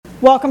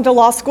Welcome to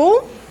law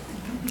school.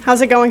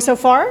 How's it going so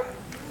far?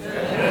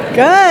 Good.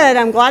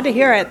 I'm glad to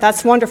hear it.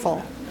 That's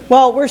wonderful.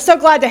 Well, we're so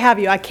glad to have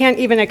you. I can't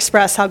even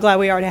express how glad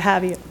we are to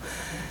have you.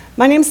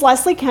 My name's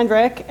Leslie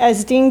Kendrick.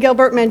 As Dean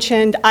Gilbert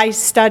mentioned, I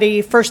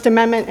study First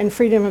Amendment and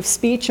freedom of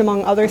speech,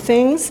 among other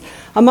things.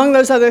 Among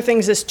those other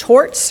things is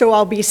torts, so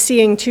I'll be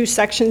seeing two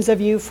sections of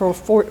you for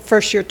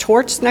first-year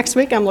torts next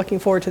week. I'm looking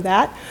forward to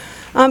that.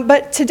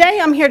 But today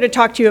I'm here to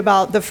talk to you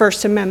about the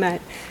First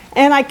Amendment.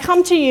 And I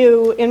come to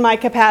you in my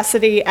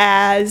capacity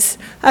as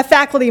a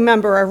faculty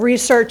member, a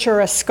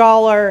researcher, a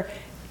scholar,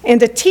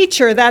 and a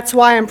teacher. That's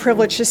why I'm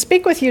privileged to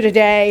speak with you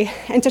today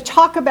and to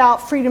talk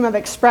about freedom of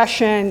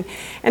expression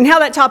and how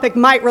that topic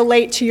might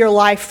relate to your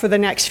life for the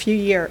next few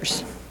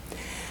years.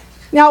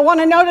 Now, I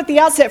want to note at the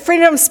outset,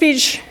 freedom of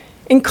speech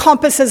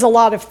encompasses a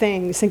lot of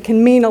things and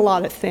can mean a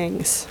lot of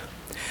things.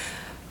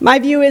 My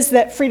view is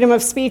that freedom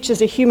of speech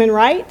is a human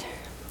right.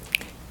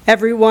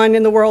 Everyone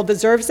in the world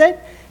deserves it.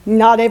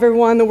 Not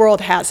everyone in the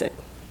world has it.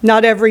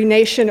 Not every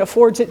nation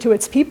affords it to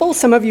its people.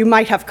 Some of you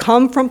might have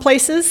come from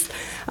places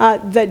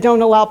that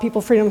don't allow people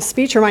freedom of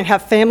speech, or might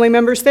have family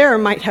members there, or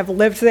might have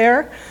lived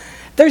there.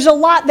 There's a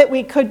lot that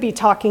we could be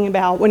talking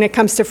about when it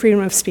comes to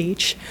freedom of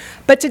speech.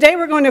 But today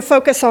we're going to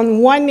focus on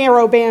one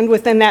narrow band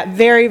within that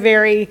very,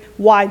 very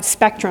wide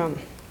spectrum.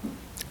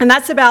 And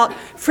that's about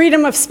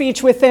freedom of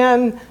speech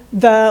within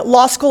the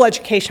law school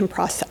education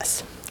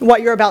process,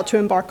 what you're about to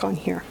embark on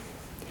here.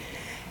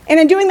 And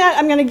in doing that,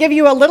 I'm going to give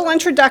you a little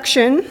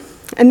introduction,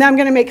 and then I'm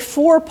going to make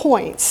 4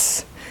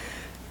 points.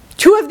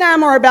 2 of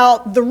them are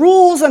about the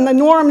rules and the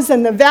norms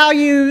and the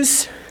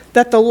values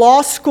that the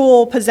law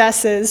school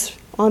possesses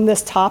on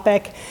this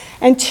topic,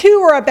 and 2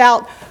 are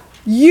about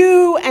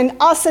you and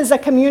us as a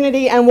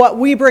community and what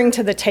we bring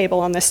to the table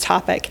on this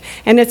topic.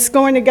 And it's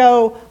going to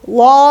go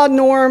law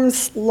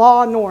norms,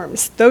 law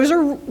norms. Those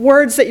are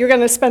words that you're going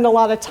to spend a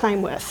lot of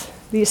time with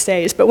these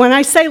days. But when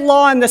I say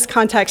law in this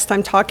context,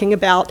 I'm talking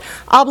about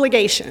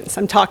obligations.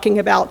 I'm talking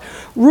about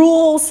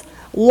rules,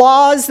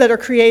 laws that are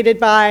created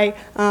by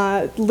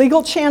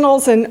legal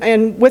channels,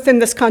 and within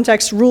this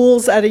context,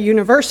 rules at a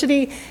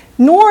university.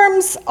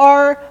 Norms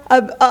are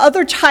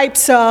other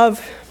types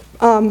of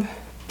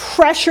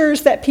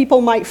pressures that people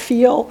might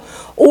feel,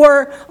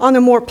 or on the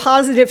more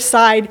positive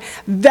side,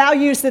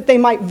 values that they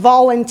might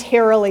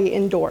voluntarily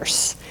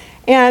endorse.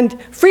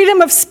 And freedom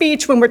of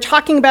speech, when we're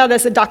talking about it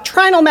as a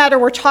doctrinal matter,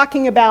 we're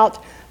talking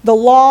about the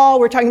law,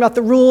 we're talking about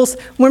the rules.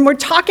 When we're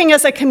talking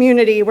as a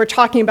community, we're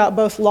talking about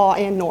both law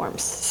and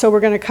norms. So we're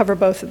going to cover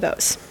both of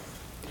those.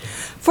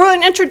 For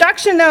an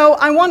introduction, though,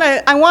 I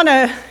want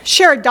to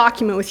share a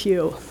document with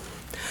you.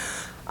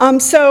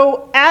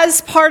 So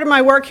as part of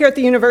my work here at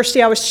the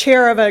university, I was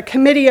chair of a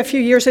committee a few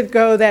years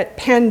ago that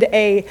penned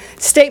a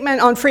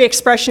statement on free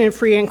expression and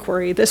free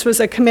inquiry. This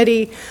was a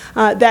committee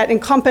that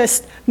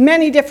encompassed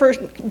many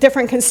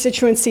different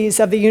constituencies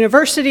of the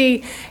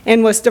university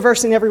and was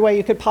diverse in every way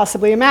you could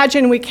possibly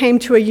imagine. We came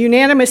to a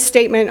unanimous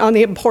statement on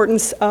the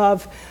importance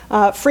of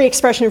free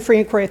expression and free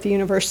inquiry at the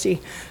university.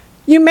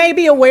 You may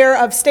be aware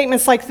of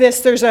statements like this.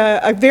 There's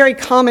a very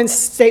common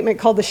statement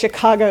called the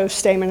Chicago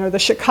Statement, or the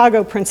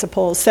Chicago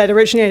Principles, that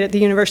originated at the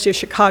University of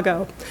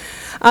Chicago.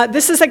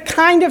 This is a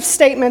kind of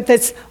statement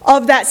that's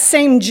of that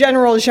same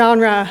general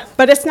genre,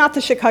 but it's not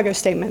the Chicago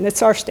Statement,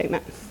 it's our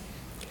statement.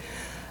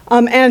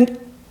 And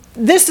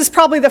this is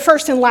probably the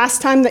first and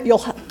last time that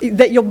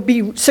you'll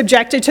be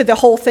subjected to the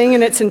whole thing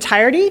in its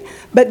entirety,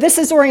 but this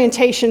is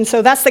orientation,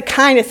 so that's the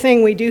kind of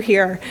thing we do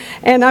here,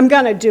 and I'm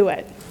gonna do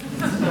it.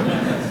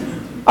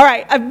 All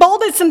right, I've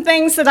bolded some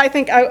things that I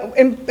think,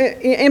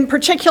 in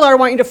particular, I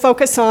want you to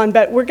focus on,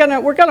 but we're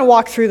gonna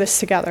walk through this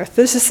together.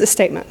 This is the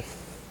statement.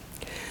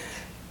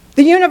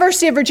 The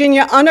University of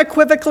Virginia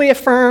unequivocally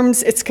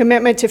affirms its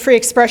commitment to free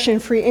expression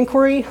and free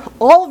inquiry.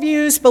 All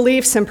views,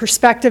 beliefs, and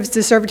perspectives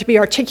deserve to be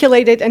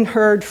articulated and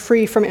heard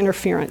free from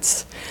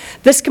interference.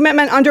 This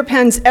commitment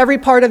underpins every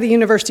part of the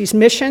university's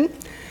mission.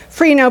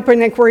 Free and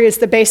open inquiry is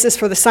the basis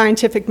for the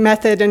scientific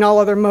method and all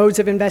other modes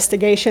of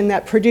investigation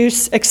that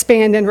produce,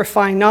 expand, and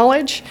refine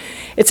knowledge.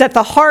 It's at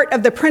the heart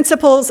of the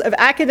principles of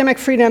academic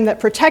freedom that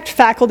protect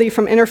faculty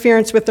from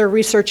interference with their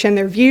research and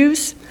their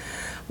views.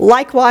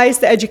 Likewise,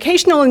 the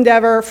educational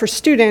endeavor for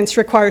students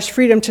requires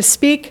freedom to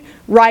speak,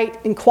 write,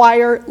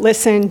 inquire,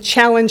 listen,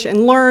 challenge,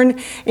 and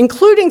learn,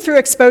 including through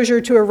exposure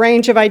to a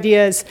range of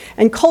ideas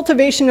and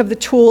cultivation of the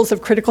tools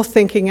of critical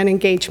thinking and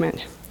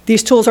engagement.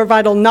 These tools are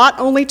vital not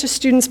only to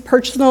students'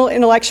 personal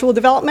intellectual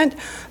development,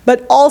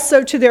 but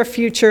also to their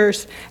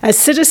futures as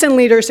citizen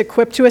leaders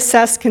equipped to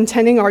assess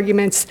contending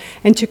arguments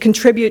and to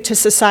contribute to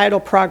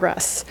societal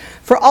progress.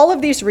 For all of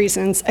these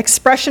reasons,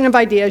 expression of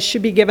ideas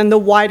should be given the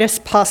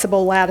widest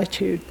possible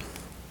latitude.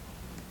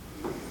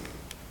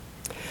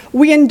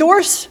 We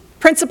endorse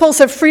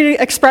principles of free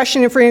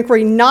expression and free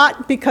inquiry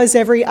not because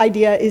every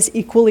idea is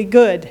equally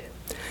good.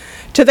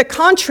 To the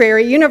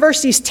contrary,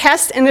 universities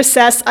test and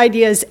assess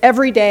ideas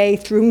every day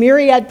through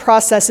myriad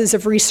processes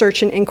of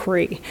research and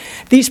inquiry.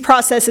 These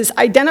processes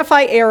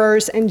identify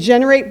errors and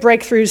generate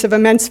breakthroughs of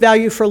immense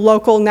value for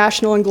local,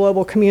 national, and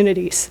global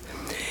communities.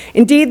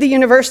 Indeed, the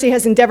university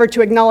has endeavored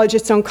to acknowledge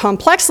its own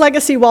complex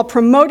legacy while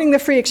promoting the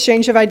free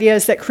exchange of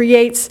ideas that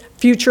creates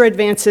future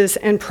advances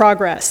and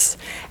progress.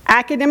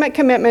 Academic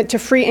commitment to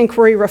free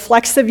inquiry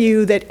reflects the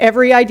view that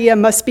every idea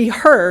must be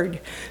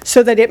heard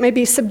so that it may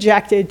be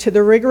subjected to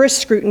the rigorous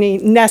scrutiny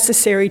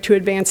necessary to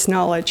advance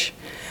knowledge.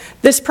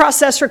 This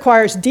process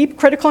requires deep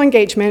critical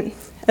engagement,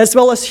 as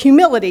well as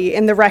humility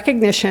in the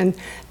recognition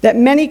that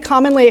many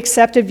commonly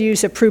accepted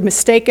views have proved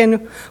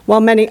mistaken, while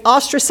many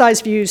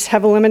ostracized views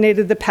have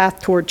eliminated the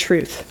path toward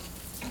truth.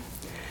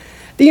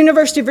 The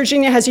University of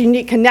Virginia has a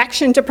unique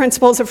connection to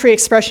principles of free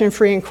expression and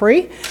free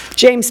inquiry.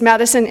 James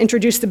Madison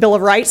introduced the Bill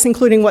of Rights,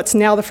 including what's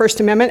now the First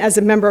Amendment, as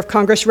a member of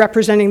Congress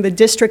representing the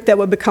district that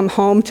would become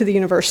home to the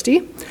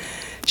university.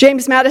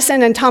 James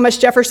Madison and Thomas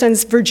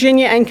Jefferson's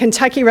Virginia and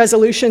Kentucky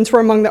resolutions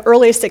were among the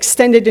earliest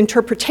extended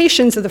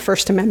interpretations of the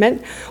First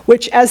Amendment,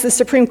 which, as the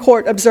Supreme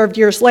Court observed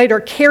years later,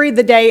 carried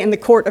the day in the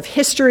court of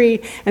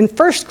history and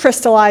first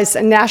crystallized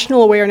a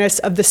national awareness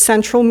of the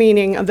central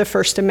meaning of the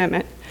First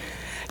Amendment.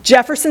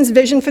 Jefferson's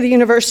vision for the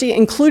university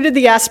included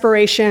the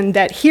aspiration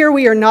that here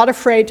we are not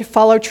afraid to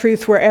follow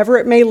truth wherever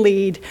it may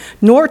lead,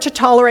 nor to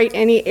tolerate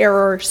any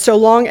error so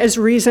long as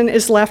reason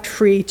is left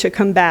free to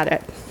combat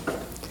it.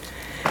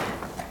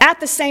 At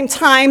the same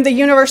time, the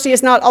university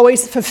has not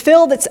always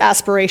fulfilled its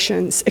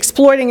aspirations,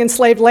 exploiting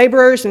enslaved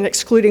laborers and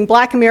excluding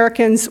Black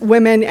Americans,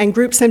 women, and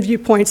groups and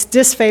viewpoints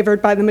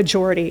disfavored by the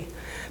majority.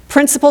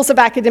 Principles of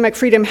academic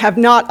freedom have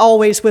not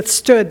always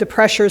withstood the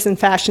pressures and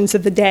fashions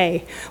of the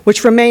day,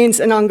 which remains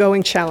an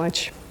ongoing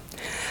challenge.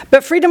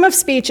 But freedom of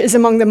speech is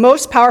among the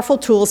most powerful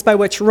tools by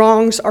which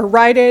wrongs are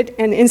righted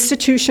and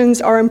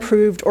institutions are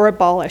improved or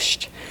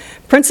abolished.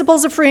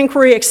 Principles of free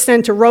inquiry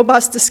extend to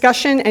robust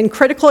discussion and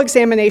critical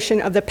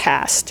examination of the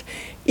past.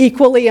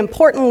 Equally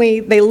importantly,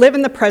 they live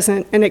in the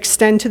present and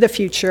extend to the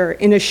future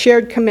in a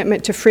shared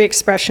commitment to free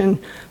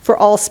expression for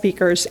all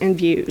speakers and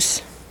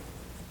views.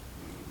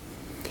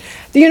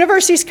 The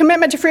university's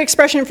commitment to free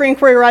expression and free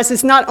inquiry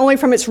arises not only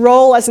from its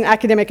role as an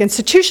academic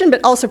institution, but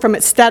also from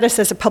its status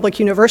as a public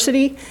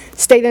university.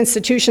 State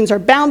institutions are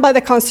bound by the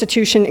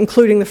Constitution,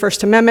 including the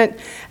First Amendment,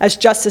 as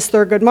Justice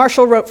Thurgood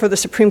Marshall wrote for the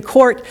Supreme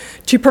Court,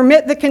 to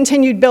permit the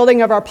continued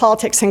building of our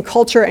politics and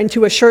culture and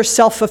to assure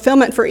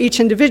self-fulfillment for each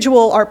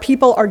individual. Our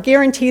people are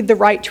guaranteed the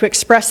right to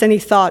express any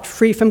thought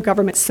free from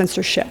government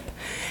censorship.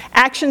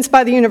 Actions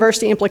by the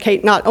university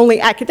implicate not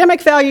only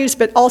academic values,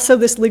 but also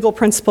this legal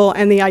principle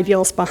and the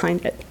ideals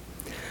behind it.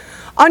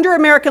 Under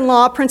American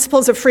law,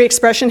 principles of free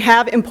expression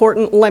have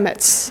important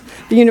limits.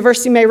 The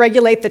university may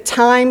regulate the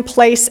time,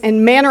 place,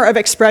 and manner of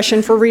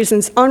expression for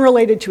reasons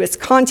unrelated to its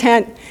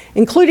content,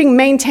 including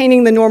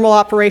maintaining the normal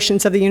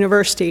operations of the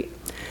university.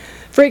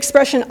 Free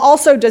expression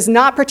also does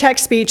not protect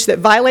speech that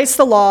violates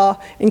the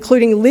law,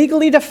 including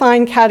legally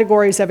defined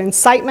categories of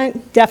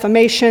incitement,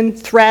 defamation,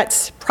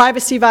 threats,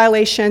 privacy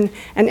violation,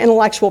 and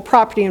intellectual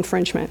property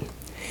infringement.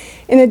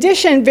 In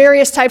addition,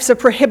 various types of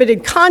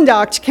prohibited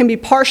conduct can be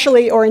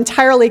partially or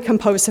entirely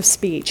composed of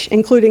speech,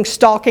 including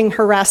stalking,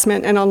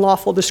 harassment, and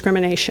unlawful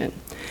discrimination.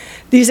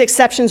 These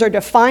exceptions are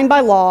defined by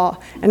law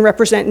and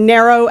represent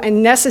narrow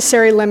and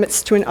necessary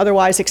limits to an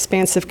otherwise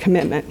expansive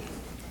commitment.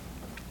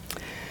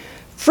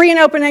 Free and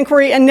open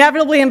inquiry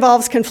inevitably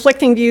involves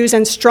conflicting views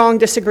and strong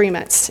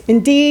disagreements.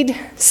 Indeed,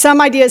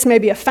 some ideas may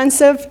be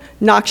offensive,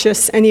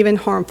 noxious, and even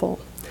harmful.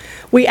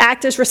 We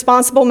act as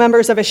responsible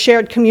members of a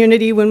shared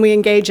community when we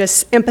engage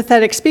as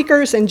empathetic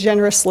speakers and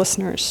generous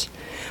listeners.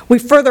 We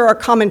further our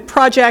common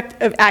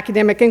project of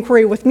academic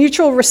inquiry with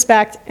mutual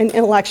respect and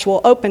intellectual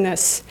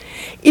openness.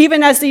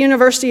 Even as the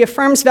university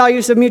affirms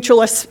values of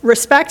mutual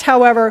respect,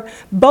 however,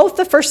 both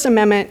the First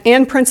Amendment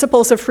and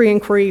principles of free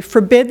inquiry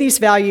forbid these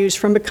values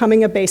from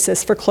becoming a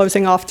basis for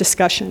closing off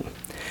discussion.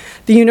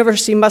 The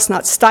university must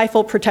not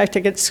stifle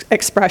protected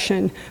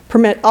expression,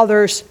 permit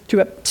others to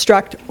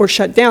obstruct or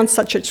shut down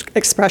such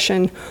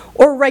expression,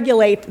 or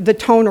regulate the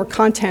tone or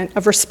content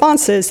of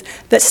responses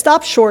that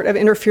stop short of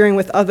interfering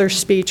with others'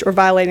 speech or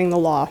violating the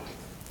law.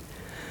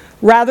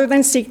 Rather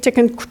than seek to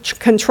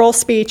control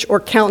speech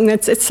or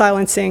countenance its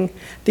silencing,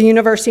 the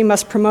university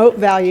must promote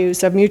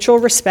values of mutual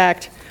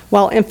respect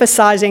while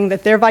emphasizing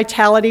that their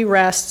vitality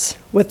rests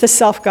with the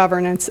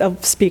self-governance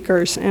of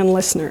speakers and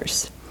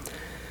listeners.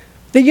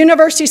 The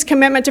university's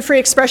commitment to free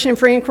expression and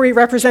free inquiry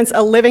represents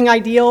a living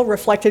ideal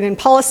reflected in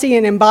policy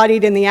and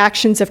embodied in the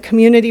actions of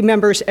community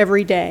members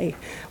every day.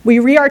 We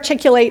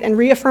re-articulate and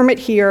reaffirm it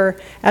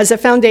here as a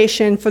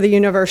foundation for the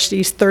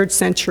university's third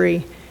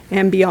century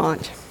and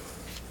beyond.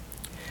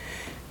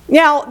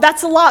 Now,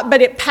 that's a lot,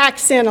 but it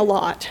packs in a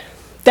lot.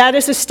 That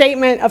is a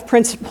statement of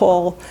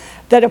principle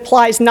that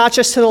applies not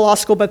just to the law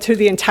school, but to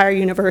the entire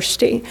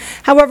university.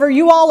 However,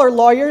 you all are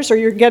lawyers, or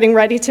you're getting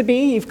ready to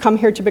be. You've come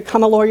here to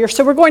become a lawyer,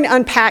 so we're going to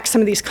unpack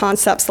some of these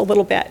concepts a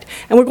little bit,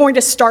 and we're going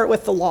to start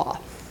with the law.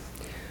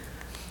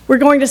 We're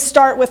going to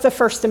start with the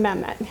First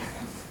Amendment.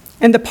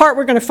 And the part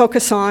we're going to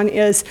focus on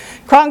is,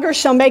 Congress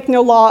shall make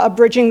no law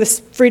abridging the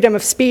freedom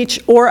of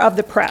speech or of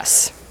the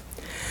press.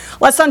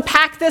 Let's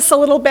unpack this a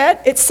little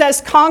bit. It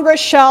says Congress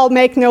shall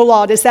make no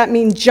law. Does that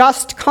mean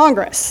just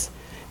Congress?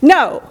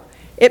 No.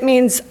 it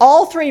means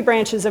all three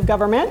branches of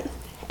government.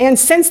 And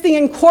since the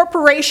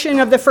incorporation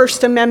of the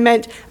First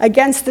Amendment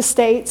against the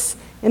states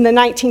in the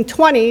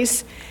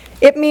 1920s,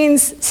 it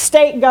means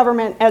state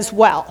government as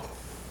well.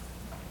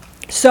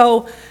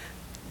 So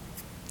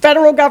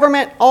federal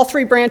government, all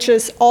three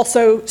branches,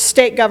 also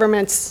state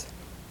governments,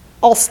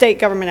 all state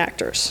government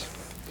actors.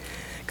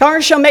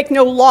 Congress shall make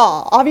no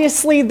law.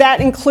 Obviously,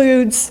 that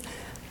includes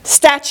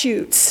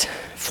statutes,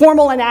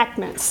 formal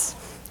enactments,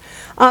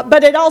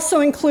 but it also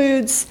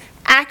includes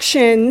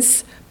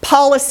actions,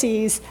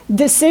 policies,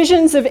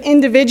 decisions of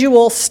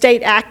individual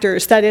state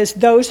actors, that is,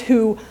 those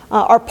who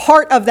are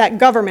part of that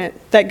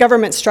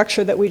government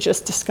structure that we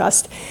just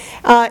discussed,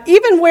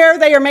 even where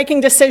they are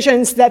making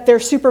decisions that their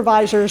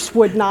supervisors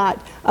would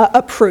not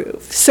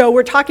approve. So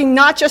we're talking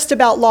not just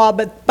about law,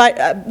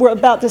 but we're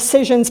about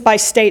decisions by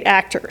state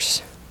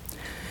actors.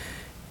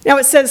 Now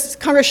it says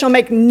Congress shall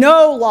make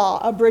no law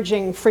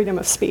abridging freedom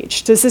of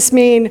speech. Does this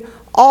mean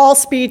all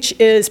speech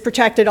is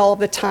protected all of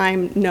the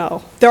time?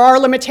 No. There are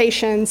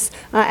limitations,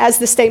 as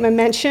the statement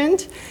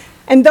mentioned,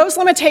 and those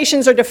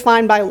limitations are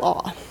defined by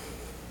law.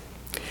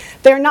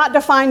 They're not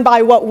defined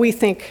by what we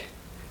think,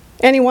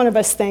 any one of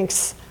us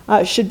thinks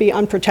should be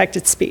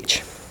unprotected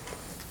speech.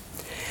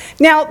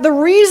 Now, the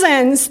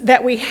reasons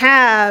that we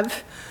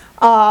have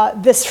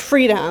this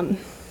freedom,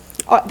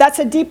 that's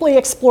a deeply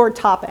explored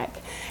topic.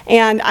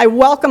 And I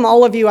welcome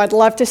all of you. I'd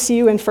love to see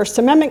you in First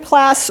Amendment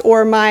class,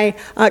 or my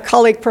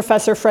colleague,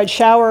 Professor Fred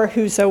Schauer,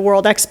 who's a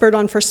world expert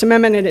on First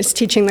Amendment and is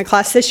teaching the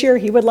class this year.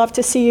 He would love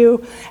to see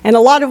you. And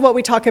a lot of what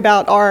we talk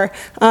about are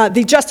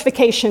the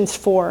justifications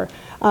for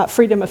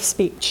freedom of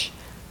speech.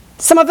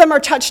 Some of them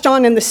are touched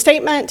on in the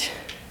statement.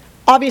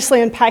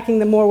 Obviously, unpacking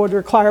them more would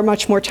require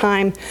much more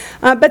time,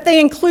 but they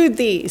include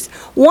these.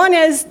 One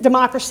is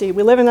democracy.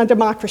 We live in a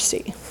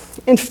democracy.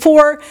 And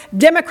for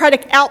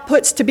democratic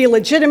outputs to be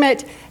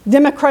legitimate,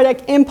 democratic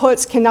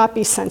inputs cannot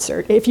be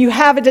censored. If you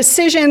have a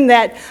decision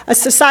that a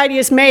society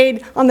has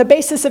made on the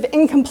basis of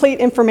incomplete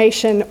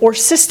information or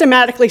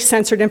systematically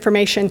censored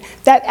information,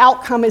 that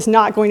outcome is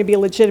not going to be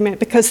legitimate,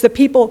 because the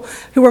people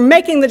who were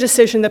making the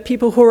decision, the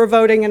people who were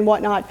voting and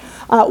whatnot,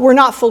 were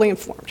not fully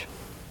informed.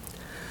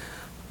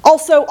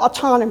 Also,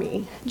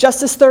 autonomy.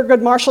 Justice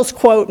Thurgood Marshall's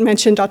quote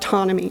mentioned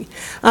autonomy.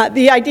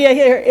 The idea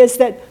here is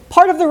that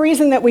part of the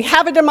reason that we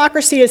have a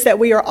democracy is that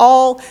we are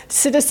all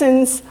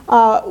citizens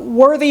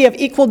worthy of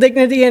equal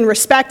dignity and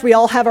respect. We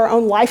all have our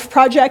own life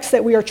projects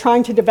that we are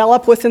trying to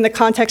develop within the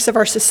context of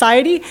our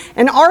society,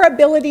 and our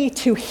ability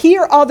to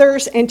hear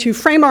others and to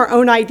frame our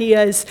own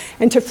ideas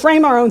and to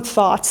frame our own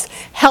thoughts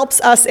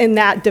helps us in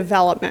that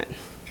development.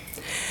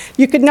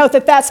 You could note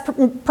that that's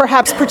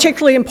perhaps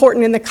particularly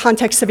important in the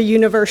context of a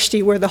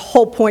university, where the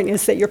whole point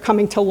is that you're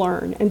coming to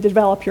learn and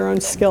develop your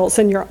own skills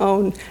and your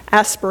own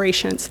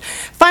aspirations.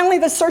 Finally,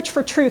 the search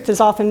for truth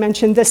is often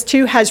mentioned. This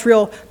too has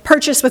real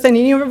purchase within a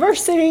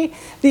university.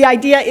 The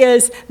idea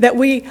is that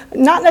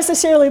not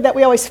necessarily that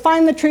we always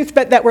find the truth,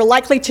 but that we're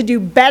likely to do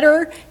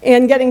better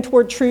in getting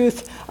toward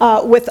truth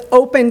with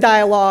open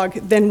dialogue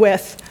than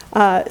with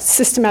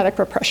systematic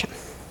repression.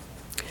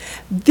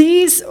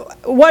 These,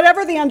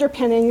 whatever the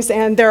underpinnings,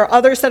 and there are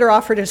others that are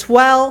offered as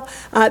well,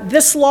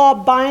 this law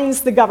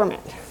binds the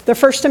government. The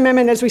First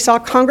Amendment, as we saw,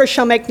 Congress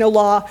shall make no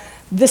law.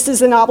 This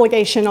is an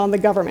obligation on the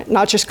government,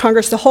 not just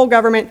Congress, the whole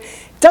government.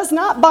 Does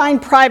not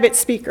bind private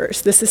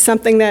speakers. This is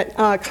something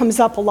that comes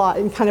up a lot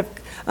in kind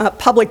of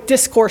public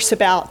discourse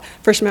about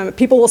First Amendment.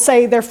 People will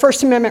say their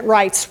First Amendment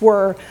rights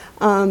were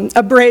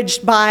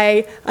abridged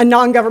by a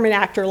non-government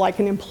actor like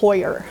an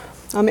employer.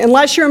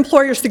 Unless your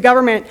employer is the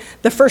government,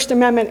 the First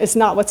Amendment is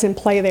not what's in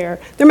play there.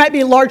 There might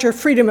be larger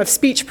freedom of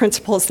speech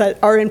principles that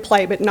are in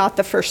play, but not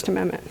the First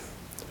Amendment.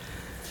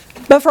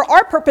 But for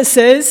our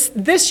purposes,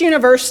 this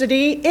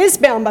university is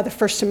bound by the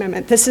First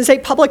Amendment. This is a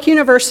public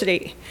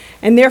university,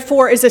 and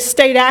therefore is a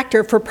state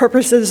actor for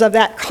purposes of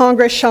that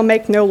Congress shall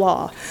make no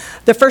law.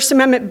 The First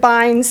Amendment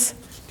binds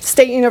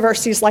state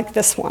universities like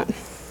this one.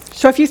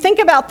 So if you think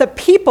about the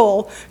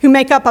people who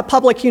make up a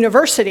public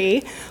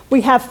university,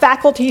 we have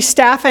faculty,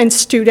 staff, and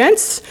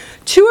students.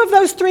 Two of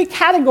those three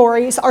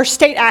categories are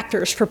state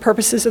actors for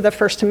purposes of the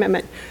First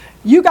Amendment.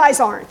 You guys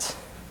aren't.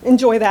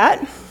 Enjoy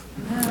that.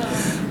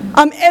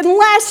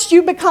 Unless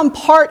you become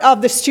part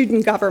of the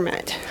student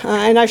government,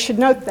 and I should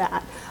note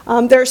that.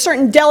 There are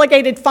certain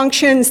delegated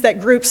functions that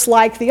groups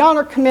like the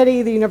Honor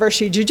Committee, the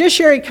University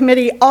Judiciary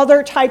Committee,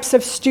 other types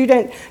of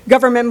student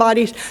government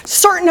bodies,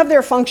 certain of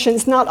their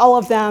functions, not all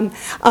of them,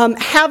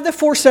 have the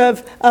force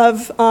of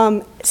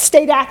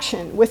state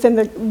action within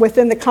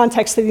the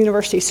context of the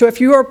university. So if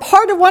you are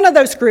part of one of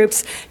those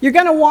groups, you're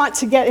going to want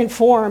to get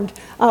informed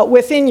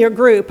within your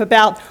group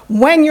about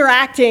when you're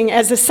acting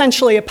as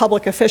essentially a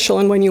public official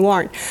and when you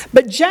aren't.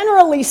 But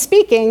generally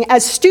speaking,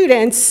 as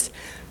students,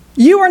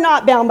 you are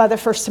not bound by the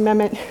First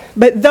Amendment,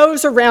 but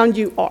those around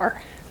you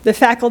are. The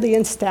faculty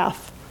and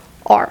staff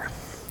are.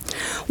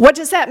 What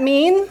does that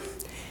mean?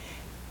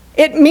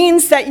 It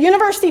means that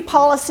university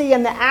policy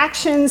and the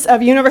actions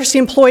of university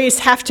employees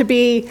have to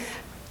be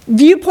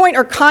viewpoint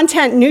or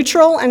content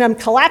neutral, and I'm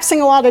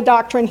collapsing a lot of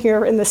doctrine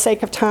here in the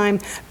sake of time,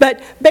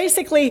 but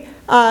basically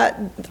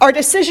our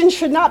decision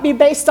should not be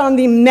based on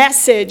the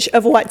message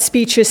of what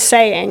speech is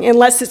saying,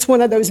 unless it's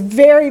one of those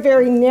very,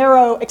 very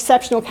narrow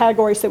exceptional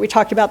categories that we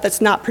talked about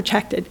that's not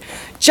protected.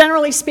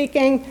 Generally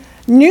speaking,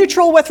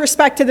 neutral with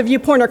respect to the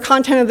viewpoint or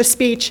content of the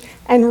speech,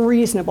 and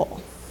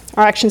reasonable.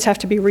 Our actions have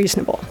to be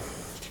reasonable.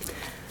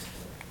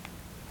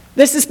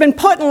 This has been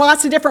put in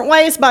lots of different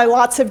ways by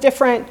lots of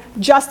different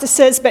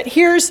justices, but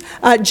here's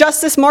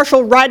Justice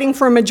Marshall writing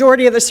for a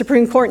majority of the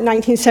Supreme Court in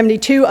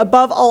 1972.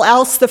 Above all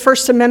else, the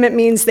First Amendment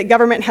means that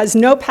government has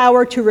no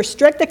power to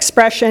restrict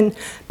expression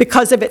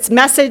because of its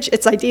message,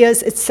 its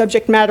ideas, its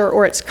subject matter,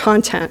 or its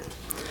content.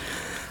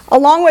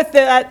 Along with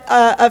that,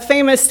 a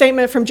famous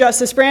statement from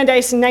Justice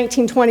Brandeis in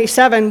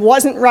 1927,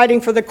 wasn't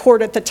writing for the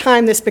court at the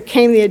time, this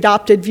became the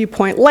adopted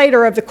viewpoint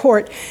later of the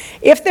court.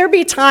 If there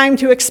be time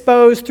to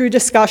expose through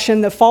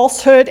discussion the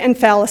falsehood and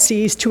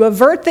fallacies, to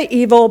avert the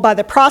evil by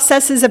the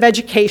processes of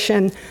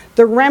education,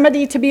 the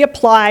remedy to be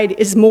applied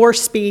is more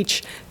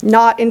speech,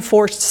 not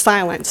enforced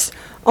silence.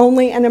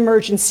 Only an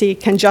emergency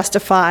can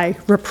justify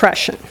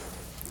repression.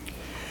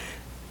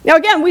 Now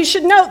again, we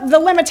should note the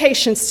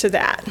limitations to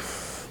that.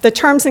 The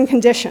terms and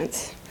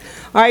conditions.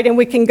 All right, and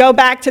we can go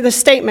back to the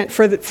statement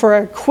for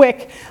a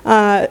quick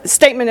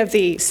statement of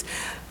these.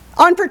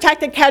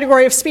 Unprotected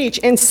category of speech: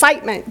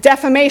 incitement,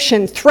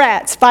 defamation,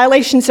 threats,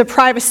 violations of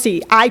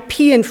privacy,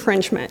 IP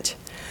infringement.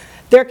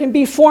 There can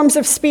be forms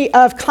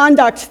of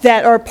conduct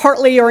that are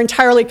partly or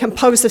entirely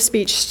composed of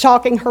speech: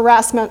 stalking,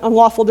 harassment,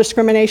 unlawful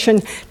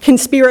discrimination,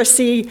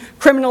 conspiracy,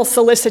 criminal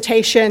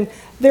solicitation.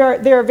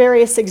 There are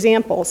various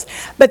examples.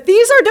 But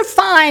these are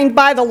defined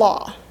by the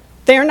law.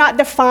 They are not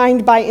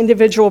defined by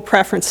individual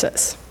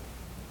preferences.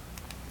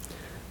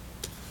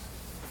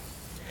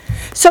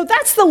 So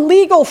that's the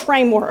legal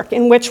framework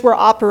in which we're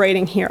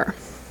operating here.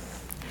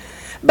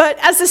 But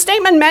as the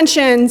statement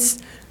mentions,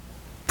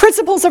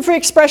 principles of free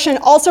expression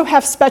also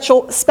have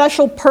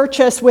special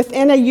purchase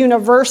within a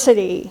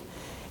university,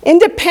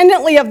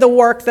 independently of the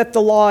work that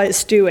the law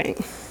is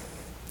doing.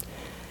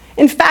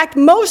 In fact,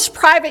 most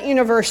private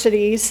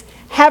universities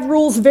have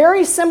rules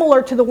very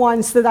similar to the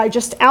ones that I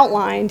just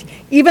outlined,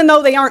 even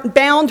though they aren't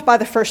bound by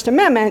the First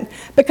Amendment,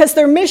 because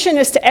their mission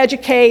is to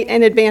educate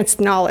and advance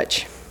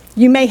knowledge.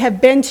 You may have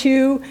been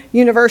to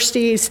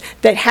universities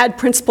that had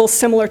principles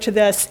similar to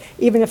this,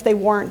 even if they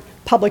weren't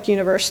public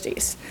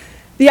universities.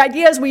 The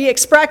idea is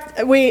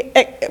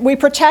we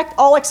protect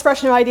all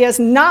expression of ideas,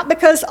 not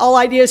because all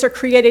ideas are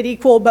created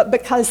equal, but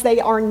because they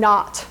are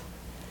not.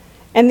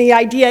 And the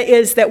idea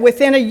is that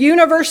within a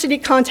university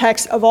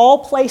context of all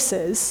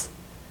places,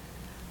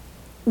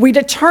 we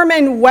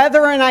determine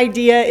whether an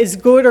idea is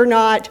good or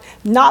not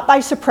by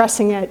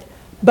suppressing it,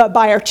 but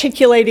by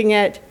articulating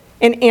it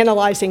and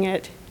analyzing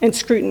it and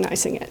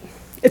scrutinizing it.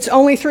 It's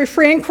only through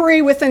free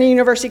inquiry within a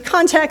university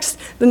context.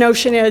 The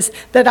notion is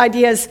that the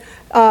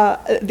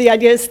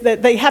idea is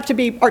that they have to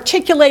be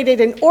articulated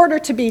in order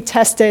to be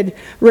tested,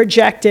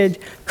 rejected,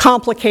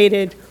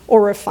 complicated,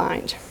 or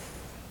refined.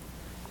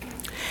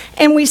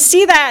 And we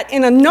see that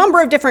in a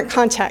number of different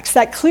contexts.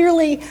 That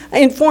clearly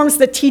informs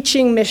the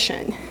teaching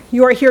mission.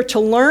 You are here to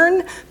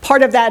learn.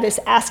 Part of that is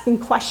asking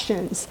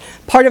questions.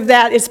 Part of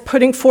that is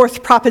putting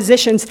forth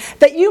propositions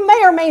that you may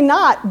or may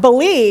not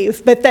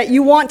believe, but that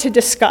you want to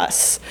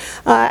discuss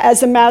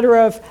as a matter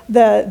of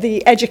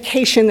the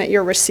education that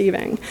you're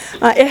receiving.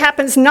 It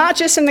happens not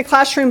just in the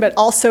classroom, but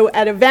also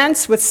at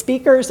events with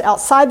speakers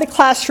outside the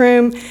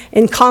classroom,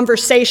 in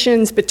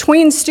conversations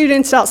between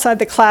students outside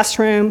the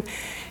classroom,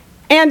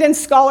 and in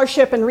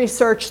scholarship and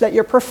research that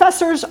your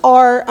professors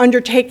are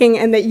undertaking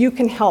and that you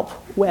can help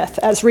with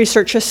as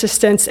research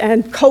assistants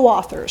and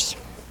co-authors.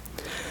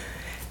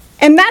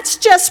 And that's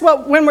just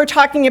when we're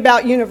talking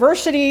about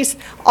universities.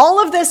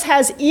 All of this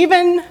has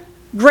even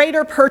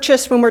greater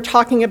purchase when we're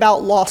talking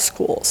about law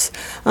schools.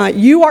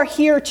 You are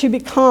here to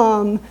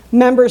become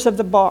members of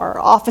the bar,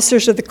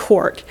 officers of the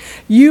court.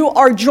 You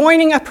are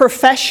joining a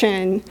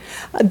profession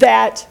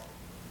that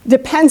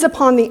depends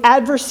upon the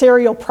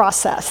adversarial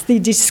process, the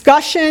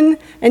discussion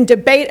and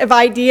debate of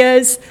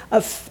ideas,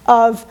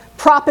 of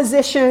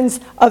propositions,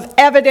 of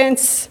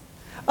evidence,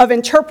 of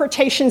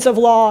interpretations of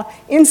law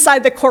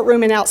inside the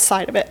courtroom and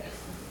outside of it.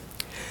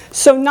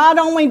 So not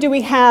only do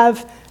we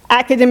have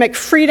academic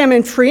freedom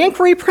and free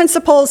inquiry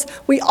principles,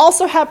 we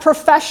also have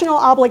professional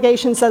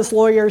obligations as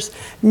lawyers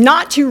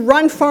not to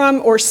run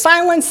from or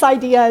silence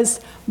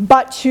ideas,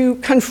 but to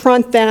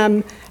confront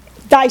them,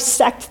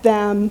 dissect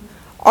them,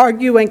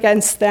 argue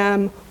against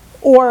them,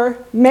 or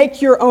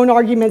make your own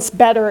arguments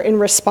better in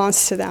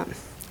response to them.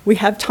 We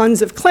have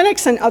tons of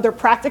clinics and other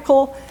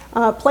practical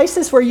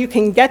places where you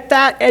can get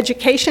that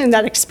education,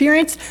 that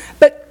experience,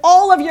 but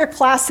all of your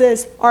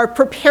classes are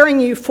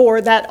preparing you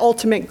for that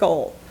ultimate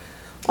goal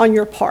on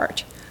your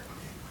part.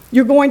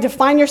 You're going to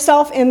find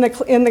yourself in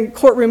the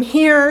courtroom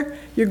here.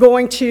 You're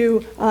going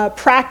to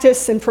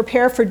practice and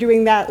prepare for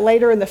doing that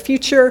later in the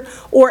future,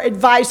 or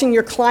advising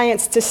your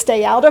clients to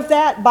stay out of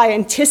that by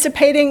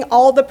anticipating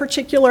all the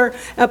particular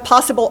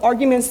possible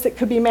arguments that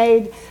could be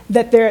made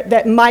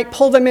that might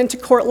pull them into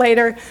court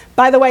later.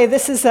 By the way,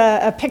 this is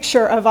a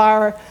picture of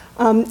our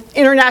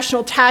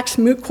international tax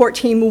moot court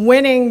team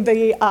winning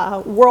the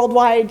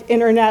Worldwide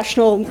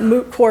International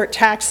Moot Court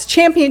Tax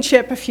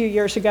Championship a few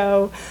years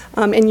ago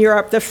in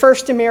Europe, the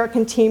first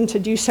American team to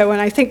do so,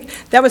 and I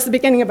think that was the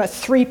beginning of a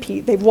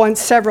three-peat. They've won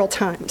several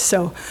times.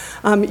 So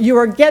you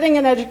are getting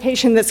an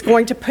education that's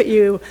going to put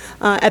you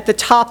at the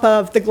top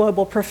of the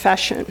global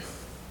profession.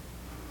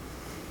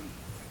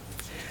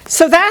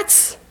 So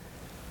that's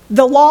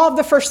the law of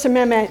the First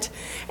Amendment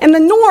and the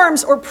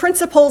norms or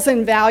principles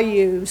and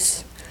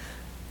values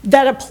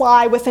that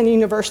apply within a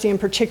university and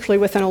particularly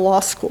within a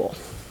law school.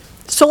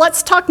 So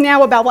let's talk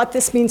now about what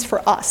this means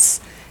for us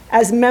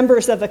as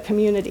members of the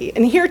community.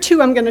 And here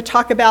too I'm going to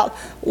talk about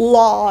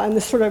law and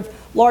the sort of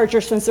larger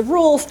sense of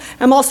rules.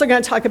 I'm also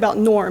going to talk about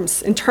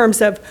norms in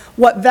terms of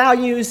what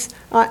values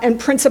and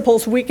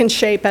principles we can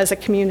shape as a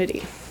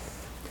community.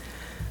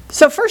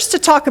 So first, to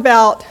talk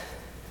about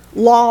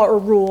law or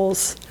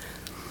rules,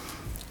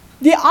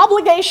 the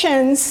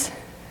obligations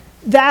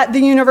that the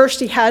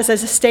university has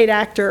as a state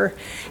actor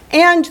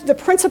and the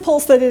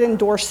principles that it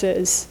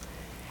endorses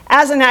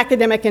as an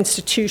academic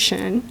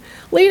institution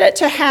lead it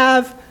to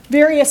have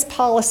various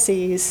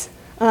policies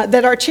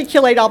that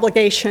articulate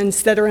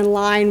obligations that are in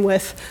line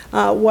with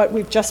what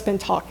we've just been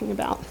talking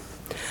about.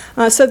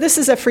 So this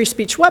is a free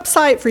speech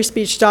website,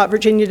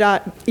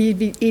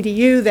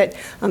 freespeech.virginia.edu, that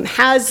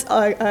has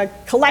a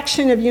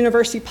collection of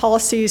university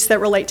policies that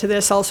relate to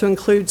this, also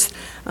includes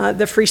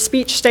the free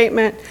speech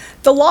statement.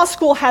 The law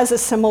school has a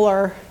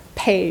similar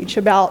page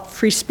about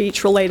free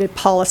speech related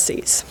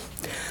policies.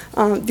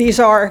 These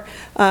are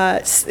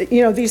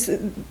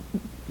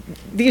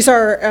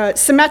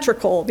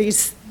symmetrical,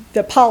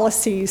 the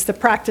policies, the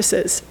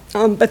practices,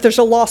 but there's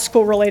a law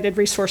school related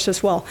resource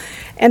as well.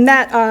 And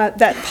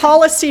that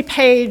policy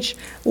page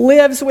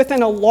lives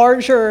within a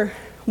larger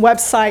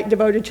website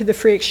devoted to the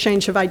free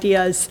exchange of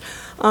ideas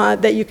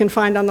that you can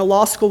find on the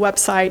law school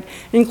website.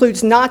 It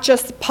includes not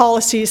just the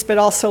policies, but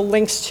also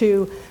links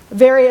to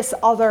various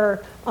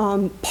other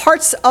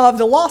parts of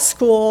the law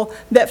school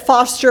that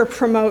foster,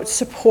 promote,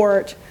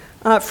 support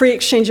free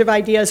exchange of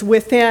ideas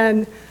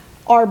within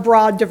our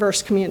broad,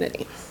 diverse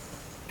community.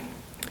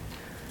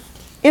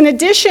 In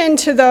addition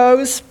to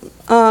those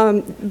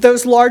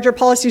larger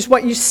policies,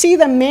 what you see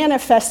them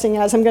manifesting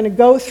as, I'm going to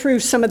go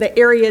through some of the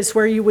areas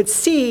where you would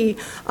see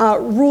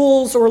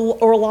rules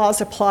or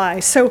laws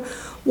apply. So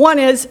one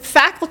is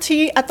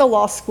faculty at the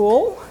law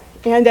school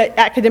and at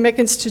academic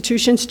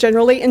institutions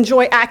generally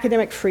enjoy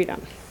academic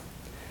freedom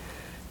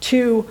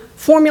to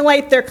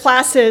formulate their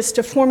classes,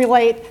 to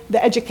formulate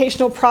the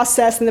educational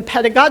process and the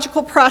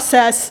pedagogical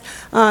process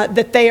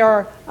that they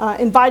are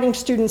inviting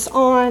students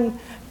on,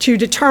 to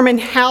determine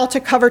how to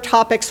cover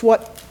topics,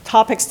 what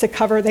topics to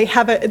cover.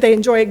 They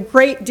enjoy a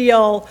great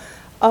deal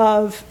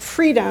of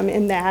freedom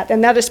in that,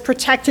 and that is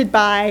protected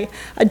by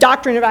a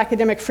doctrine of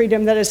academic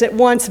freedom that is at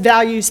once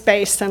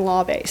values-based and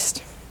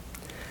law-based.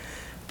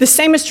 The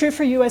same is true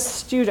for you as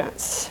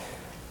students.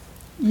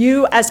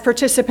 You as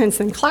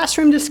participants in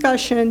classroom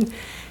discussion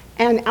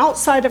and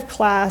outside of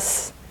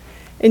class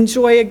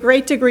enjoy a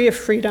great degree of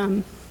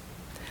freedom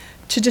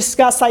to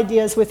discuss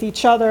ideas with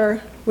each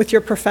other, with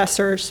your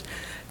professors,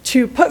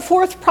 to put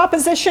forth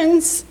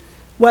propositions,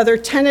 whether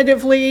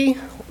tentatively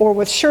or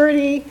with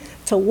surety,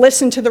 to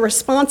listen to the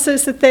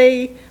responses that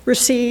they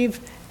receive,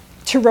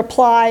 to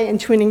reply, and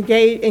to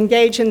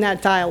engage in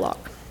that dialogue.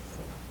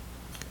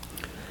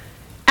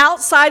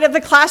 Outside of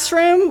the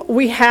classroom,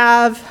 we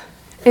have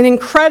an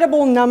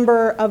incredible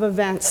number of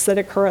events that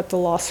occur at the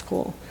law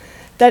school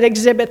that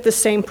exhibit the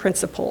same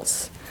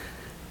principles.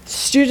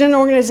 Student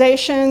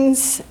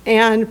organizations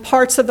and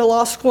parts of the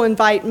law school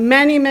invite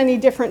many, many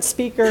different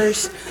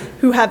speakers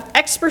who have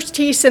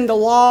expertise in the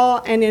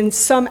law and in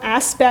some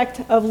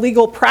aspect of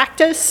legal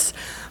practice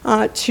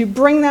to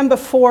bring them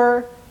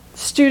before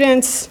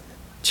students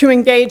to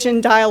engage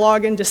in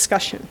dialogue and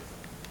discussion.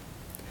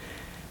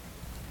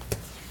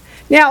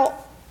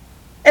 Now,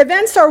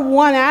 events are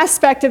one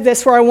aspect of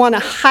this where I want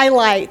to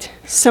highlight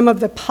some of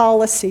the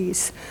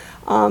policies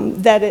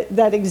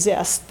that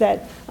exist,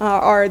 that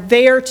are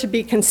there to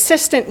be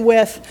consistent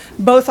with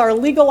both our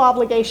legal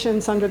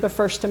obligations under the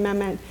First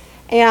Amendment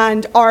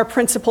and our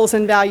principles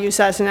and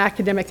values as an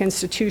academic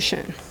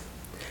institution.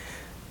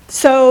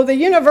 So the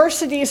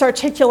university's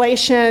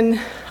articulation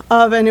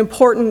of an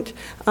important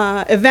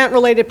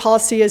event-related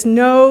policy is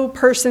no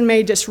person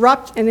may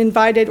disrupt an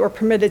invited or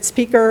permitted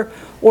speaker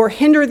or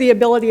hinder the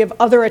ability of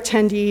other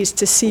attendees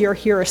to see or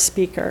hear a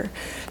speaker.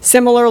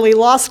 Similarly,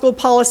 law school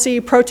policy,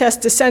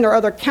 protest, dissent, or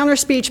other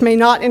counterspeech may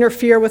not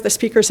interfere with the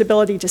speaker's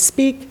ability to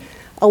speak,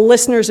 a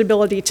listener's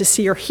ability to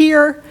see or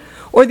hear,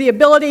 or the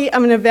ability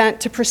of an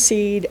event to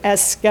proceed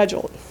as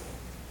scheduled.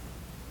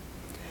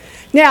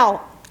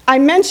 Now, I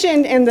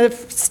mentioned, and the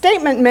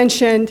statement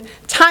mentioned,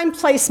 time,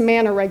 place,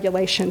 manner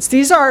regulations.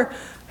 These are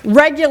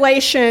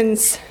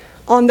regulations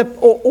on the,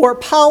 or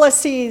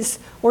policies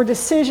or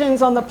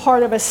decisions on the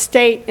part of a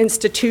state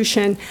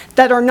institution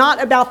that are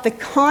not about the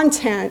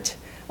content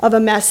of a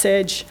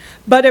message,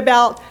 but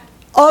about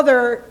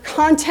other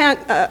content,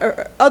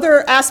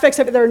 other aspects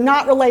of it that are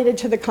not related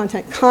to the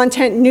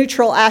content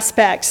neutral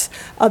aspects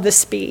of the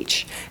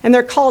speech. And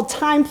they're called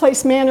time,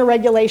 place, manner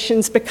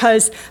regulations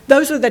because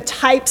those are the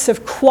types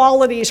of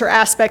qualities or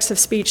aspects of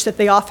speech that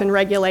they often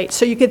regulate.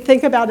 So you could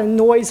think about a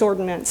noise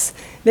ordinance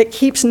that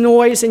keeps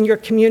noise in your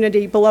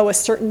community below a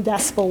certain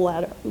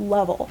decibel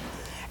level.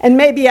 And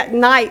maybe at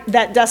night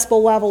that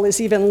decibel level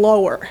is even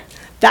lower.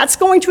 That's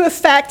going to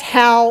affect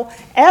how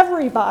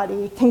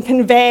everybody can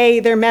convey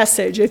their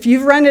message. If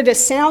you've rented a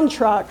sound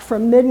truck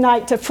from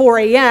midnight to 4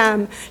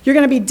 a.m., you're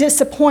going to be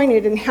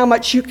disappointed in how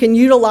much you can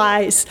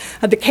utilize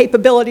the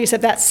capabilities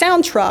of that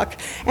sound truck.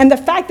 And the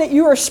fact that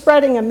you are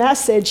spreading a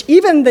message,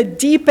 even the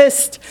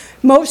deepest,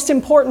 most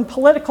important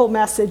political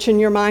message in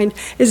your mind,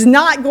 is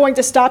not going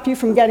to stop you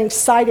from getting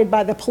cited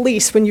by the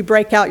police when you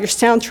break out your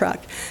sound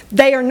truck.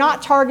 They are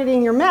not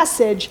targeting your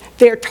message,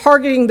 they are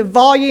targeting the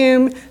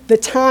volume, the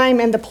time,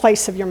 and the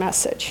place of your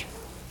message.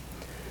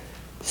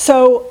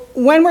 So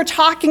when we're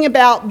talking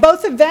about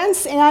both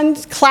events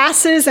and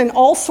classes and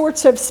all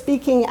sorts of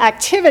speaking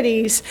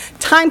activities,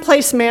 time,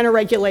 place, manner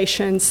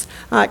regulations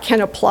can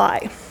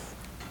apply.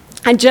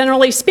 And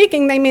generally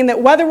speaking, they mean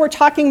that whether we're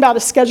talking about a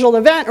scheduled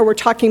event or we're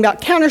talking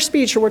about counter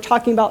speech or we're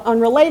talking about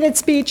unrelated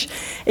speech,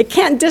 it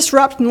can't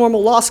disrupt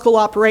normal law school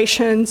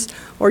operations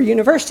or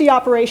university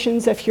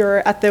operations if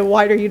you're at the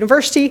wider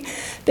university.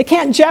 They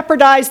can't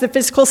jeopardize the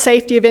physical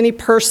safety of any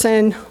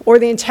person or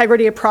the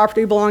integrity of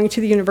property belonging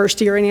to the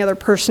university or any other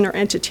person or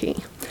entity.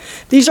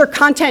 These are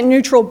content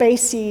neutral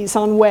bases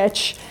on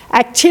which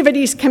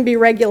activities can be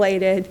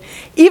regulated,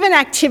 even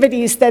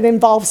activities that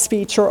involve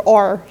speech or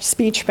are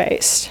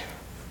speech-based.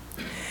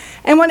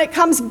 And when it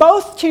comes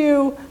both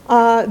to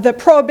the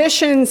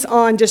prohibitions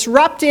on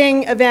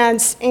disrupting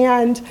events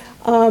and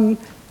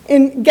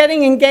in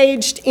getting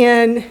engaged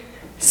in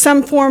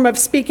some form of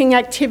speaking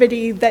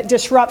activity that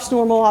disrupts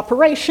normal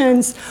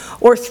operations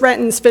or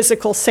threatens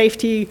physical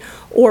safety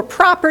or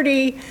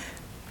property,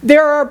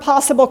 there are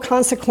possible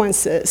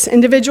consequences.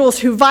 Individuals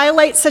who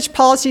violate such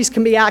policies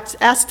can be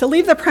asked to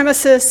leave the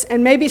premises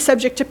and may be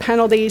subject to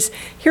penalties.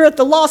 Here at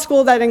the law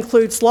school, that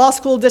includes law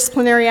school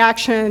disciplinary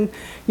action,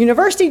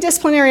 university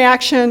disciplinary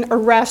action,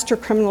 arrest, or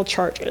criminal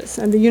charges.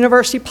 And the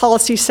university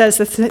policy says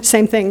the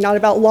same thing, not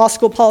about law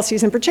school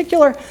policies in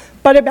particular,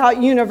 but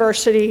about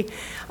university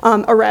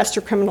arrest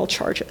or criminal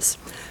charges.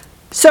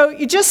 So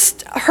you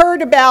just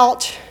heard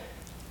about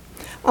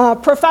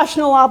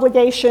professional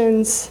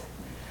obligations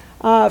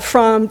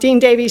from Dean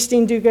Davies,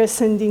 Dean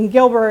Dugas, and Dean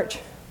Gilbert.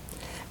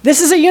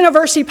 This is a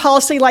university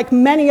policy like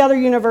many other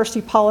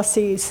university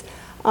policies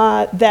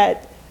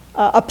that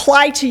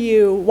apply to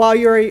you while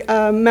you're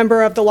a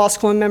member of the law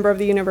school and member of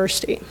the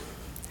university.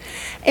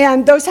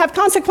 And those have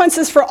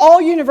consequences for all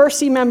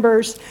university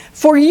members.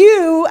 For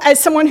you,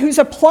 as someone who's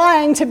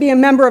applying to be a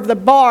member of the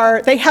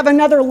bar, they have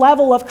another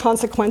level of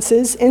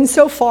consequences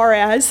insofar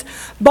as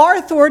bar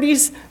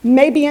authorities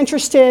may be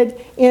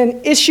interested in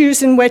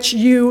issues in which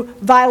you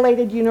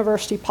violated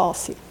university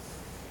policy.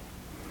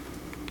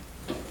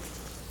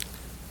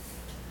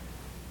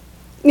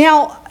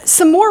 Now,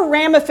 some more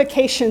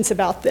ramifications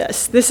about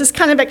this. This is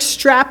kind of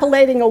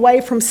extrapolating away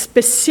from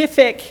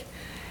specific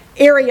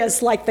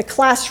areas like the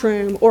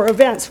classroom or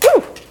events.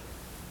 Woo!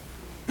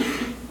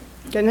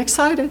 Getting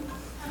excited.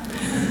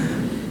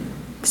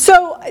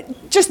 So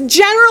just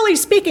generally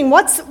speaking,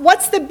 what's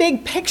the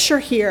big picture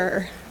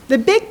here? The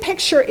big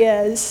picture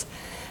is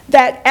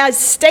that as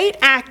state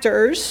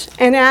actors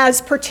and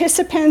as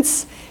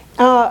participants,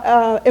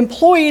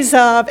 employees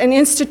of an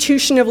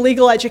institution of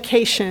legal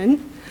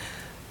education,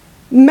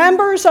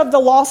 members of the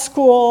law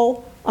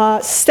school,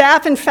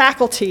 staff and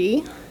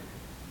faculty,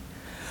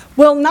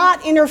 will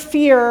not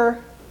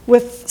interfere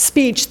with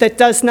speech that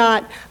does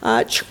not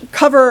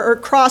cover or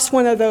cross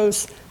one of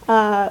those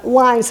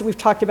lines that we've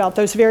talked about,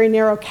 those very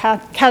narrow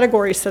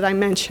categories that I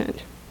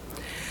mentioned.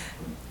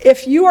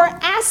 If you are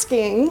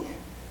asking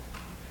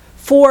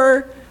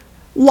for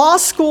law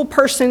school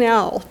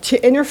personnel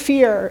to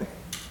interfere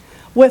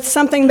with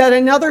something that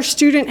another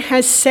student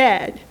has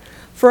said,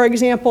 for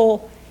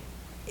example,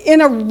 in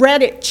a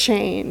Reddit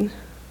chain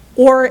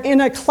or in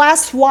a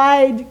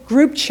class-wide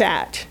group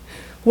chat,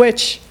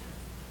 which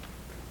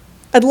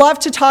I'd love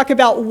to talk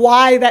about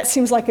why that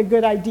seems like a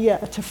good idea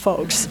to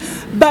folks.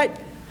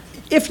 But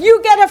if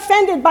you get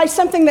offended by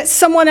something that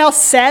someone else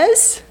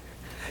says,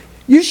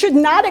 you should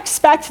not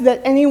expect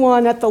that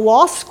anyone at the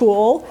law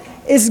school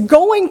is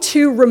going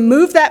to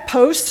remove that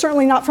post,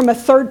 certainly not from a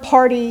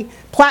third-party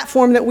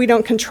platform that we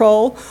don't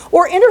control,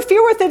 or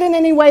interfere with it in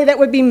any way that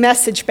would be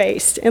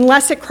message-based,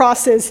 unless it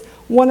crosses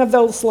one of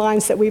those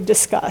lines that we've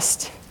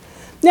discussed.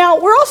 Now,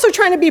 we're also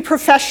trying to be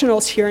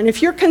professionals here, and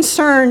if you're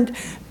concerned,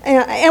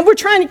 and we're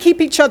trying to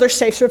keep each other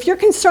safe, so if you're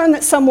concerned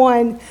that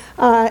someone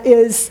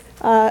is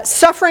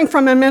suffering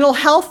from a mental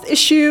health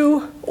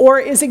issue or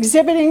is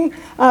exhibiting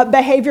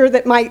behavior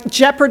that might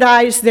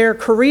jeopardize their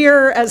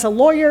career as a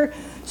lawyer,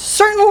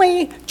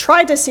 certainly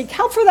try to seek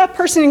help for that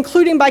person,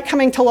 including by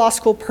coming to law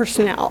school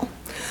personnel.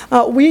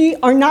 We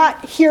are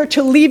not here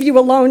to leave you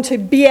alone to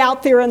be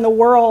out there in the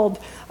world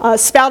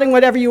spouting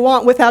whatever you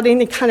want without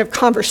any kind of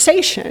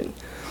conversation.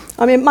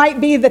 It might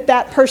be that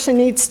that person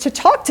needs to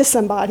talk to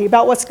somebody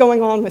about what's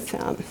going on with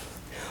them.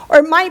 Or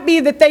it might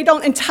be that they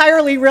don't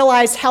entirely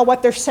realize how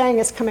what they're saying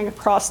is coming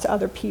across to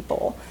other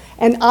people.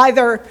 And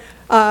either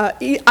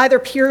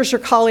peers or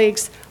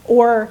colleagues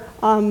or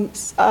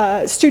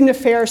student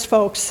affairs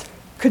folks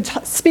could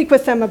speak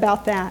with them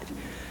about that.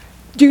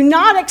 Do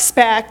not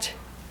expect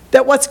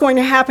that what's going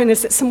to happen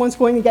is that someone's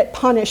going to get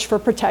punished for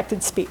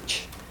protected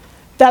speech.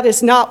 That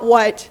is not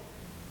what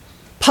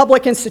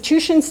public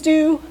institutions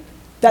do.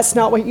 That's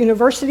not what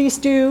universities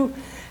do.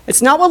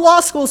 It's not what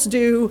law schools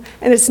do,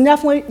 and it's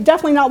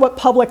definitely not what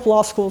public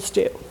law schools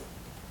do.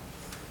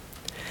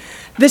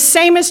 The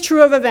same is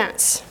true of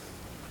events.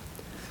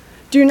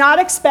 Do not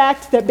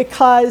expect that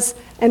because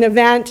an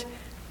event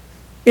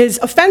is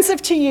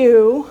offensive to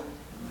you,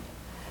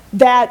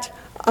 that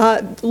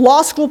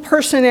law school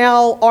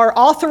personnel are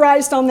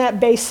authorized on that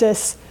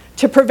basis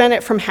to prevent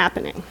it from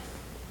happening,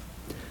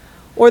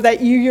 or that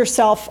you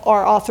yourself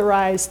are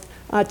authorized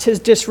to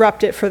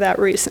disrupt it for that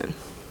reason.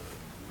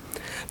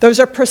 Those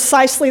are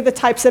precisely the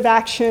types of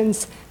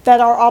actions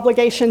that our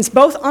obligations,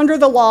 both under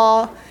the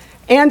law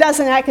and as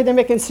an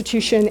academic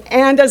institution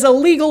and as a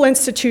legal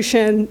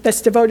institution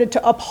that's devoted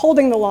to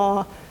upholding the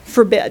law,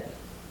 forbid.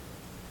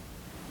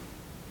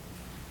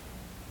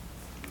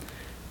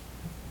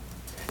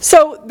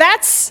 So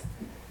that's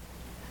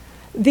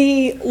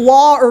the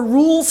law or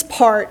rules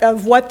part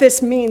of what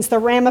this means, the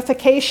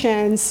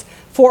ramifications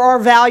for our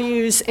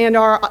values and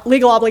our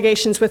legal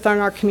obligations within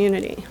our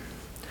community.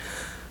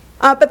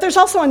 But there's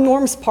also a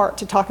norms part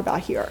to talk about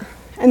here,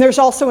 and there's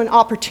also an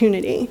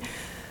opportunity.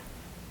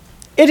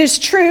 It is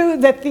true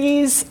that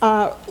these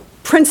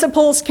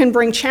principles can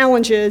bring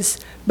challenges,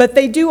 but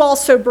they do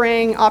also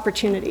bring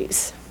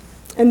opportunities.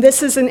 And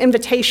this is an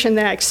invitation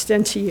that I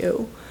extend to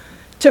you,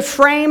 to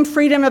frame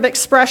freedom of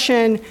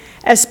expression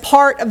as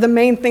part of the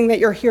main thing that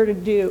you're here to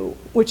do,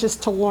 which is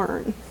to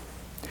learn.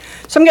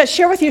 So I'm going to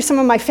share with you some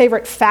of my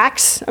favorite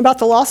facts about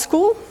the law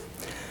school.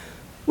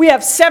 We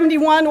have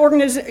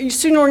 71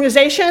 student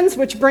organizations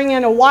which bring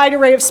in a wide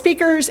array of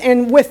speakers,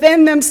 and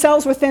within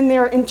themselves, within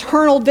their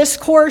internal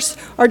discourse,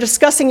 are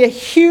discussing a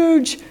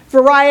huge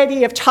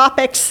variety of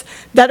topics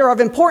that are of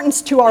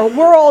importance to our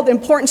world,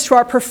 importance to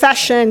our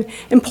profession,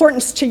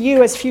 importance to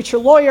you as future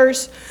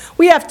lawyers.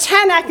 We have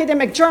 10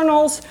 academic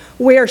journals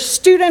where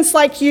students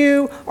like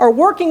you are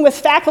working with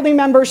faculty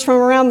members from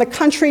around the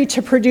country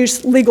to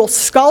produce legal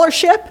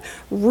scholarship,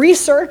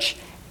 research,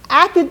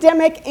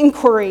 academic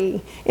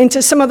inquiry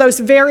into some of those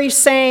very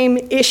same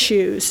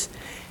issues.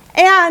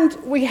 And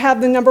we have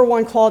the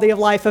 #1 quality of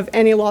life of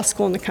any law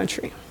school in the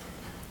country.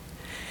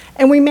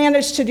 And we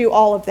managed to do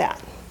all of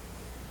that.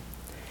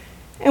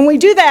 And we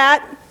do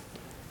that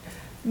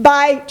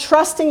by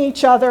trusting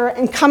each other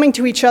and coming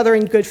to each other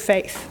in good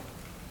faith.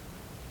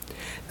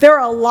 There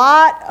are a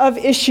lot of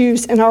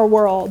issues in our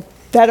world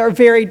that are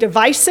very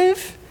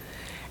divisive,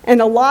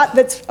 and a lot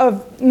that's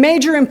of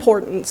major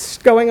importance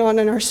going on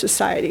in our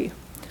society.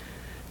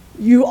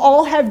 You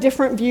all have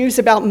different views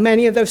about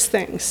many of those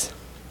things.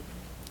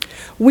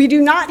 We do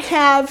not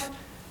have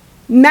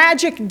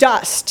magic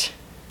dust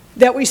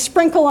that we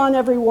sprinkle on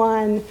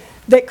everyone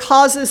that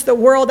causes the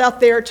world out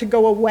there to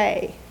go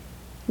away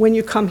when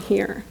you come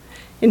here.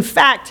 In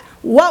fact,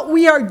 what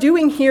we are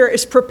doing here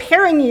is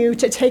preparing you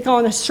to take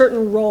on a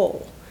certain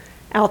role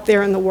out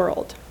there in the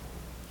world.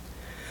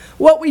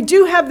 What we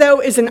do have,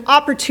 though, is an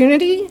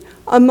opportunity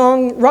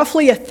among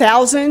roughly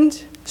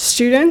 1,000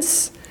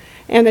 students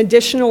and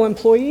additional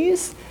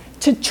employees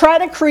to try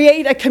to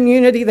create a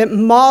community that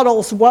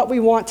models what we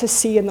want to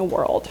see in the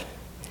world,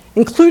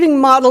 including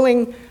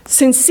modeling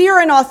sincere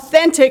and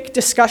authentic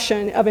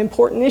discussion of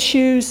important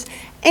issues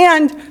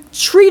and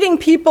treating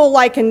people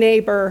like a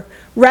neighbor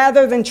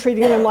rather than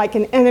treating them like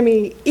an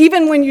enemy,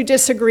 even when you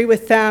disagree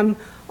with them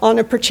on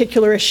a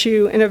particular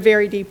issue in a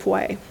very deep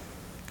way.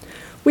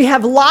 We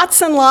have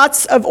lots and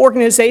lots of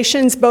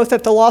organizations, both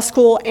at the law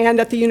school and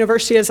at the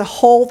university as a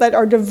whole, that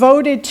are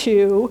devoted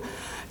to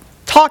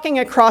talking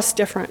across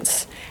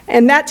difference.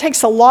 And that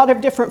takes a lot of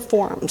different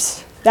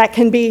forms. That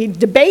can be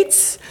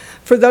debates,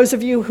 for those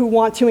of you who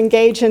want to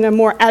engage in a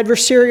more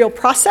adversarial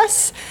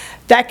process.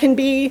 That can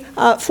be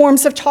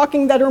forms of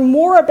talking that are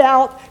more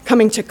about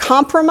coming to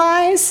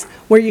compromise,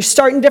 where you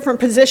start in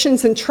different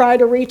positions and try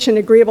to reach an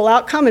agreeable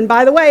outcome. And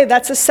by the way,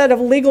 that's a set of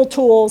legal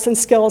tools and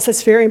skills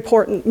that's very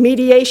important.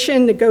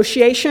 Mediation,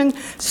 negotiation.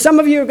 Some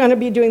of you are going to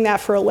be doing that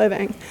for a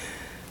living.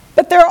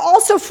 But there are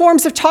also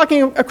forms of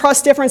talking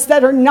across difference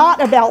that are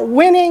not about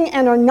winning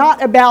and are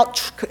not about,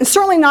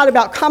 certainly not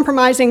about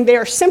compromising. They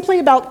are simply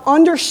about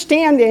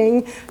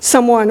understanding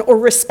someone or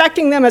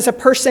respecting them as a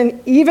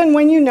person, even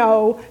when you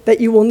know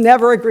that you will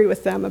never agree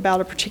with them about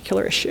a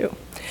particular issue.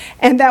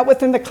 And that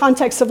within the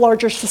context of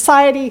larger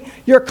society,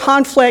 your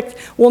conflict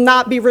will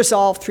not be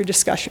resolved through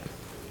discussion.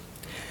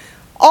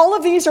 All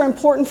of these are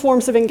important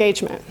forms of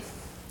engagement,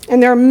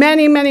 and there are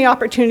many, many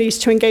opportunities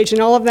to engage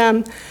in all of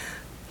them.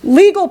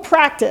 Legal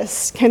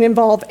practice can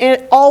involve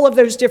all of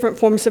those different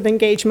forms of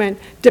engagement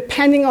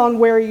depending on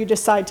where you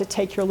decide to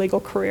take your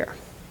legal career.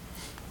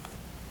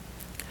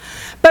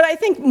 But I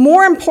think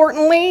more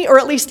importantly, or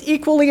at least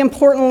equally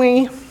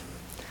importantly,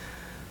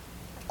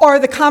 are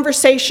the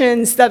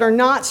conversations that are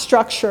not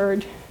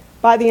structured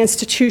by the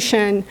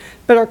institution,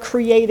 but are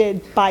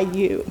created by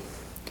you.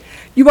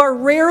 You are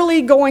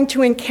rarely going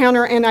to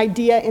encounter an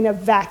idea in a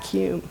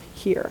vacuum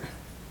here.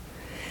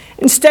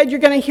 Instead, you're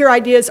going to hear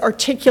ideas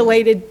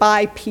articulated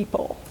by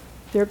people.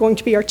 They're going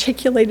to be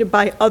articulated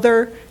by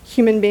other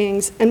human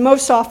beings, and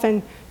most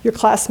often, your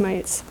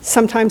classmates,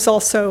 sometimes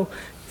also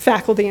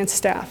faculty and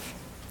staff.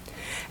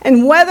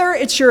 And whether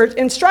it's your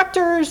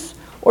instructors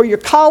or your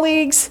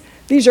colleagues,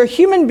 these are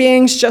human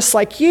beings just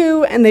like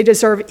you, and they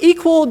deserve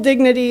equal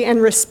dignity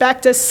and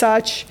respect as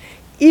such,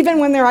 even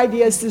when their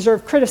ideas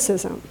deserve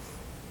criticism.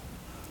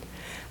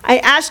 I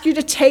ask you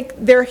to take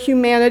their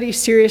humanity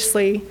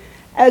seriously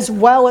as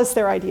well as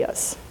their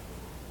ideas.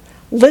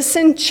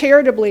 Listen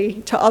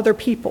charitably to other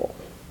people.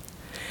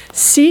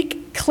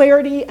 Seek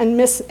clarity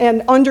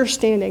and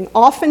understanding.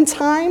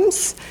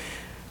 Oftentimes,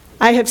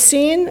 I have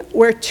seen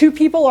where two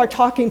people are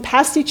talking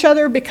past each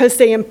other because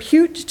they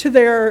impute to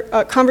their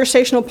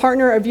conversational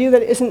partner a view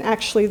that isn't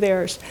actually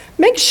theirs.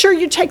 Make sure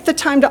you take the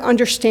time to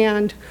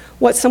understand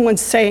what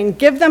someone's saying.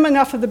 Give them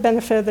enough of the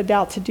benefit of the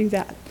doubt to do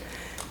that.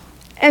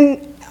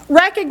 And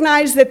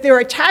recognize that their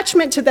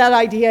attachment to that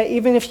idea,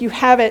 even if you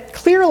have it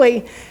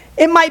clearly,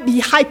 it might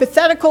be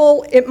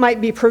hypothetical, it might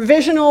be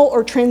provisional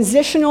or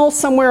transitional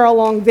somewhere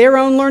along their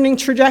own learning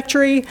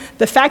trajectory.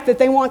 The fact that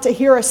they want to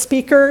hear a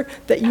speaker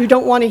that you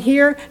don't want to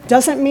hear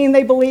doesn't mean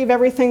they believe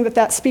everything that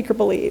that speaker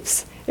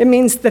believes. It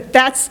means that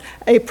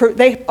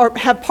they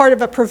have part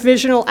of a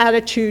provisional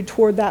attitude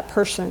toward that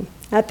person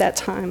at that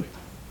time.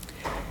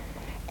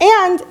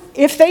 And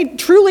if they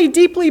truly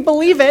deeply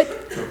believe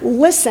it,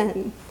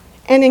 listen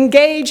and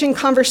engage in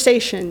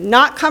conversation.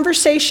 Not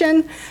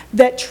conversation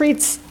that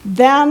treats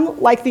them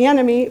like the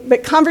enemy,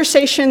 but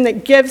conversation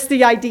that gives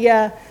the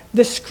idea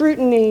the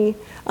scrutiny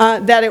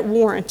that it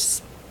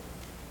warrants.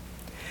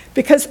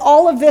 Because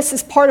all of this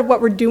is part of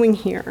what we're doing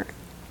here.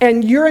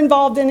 And you're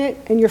involved in it,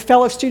 and your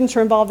fellow students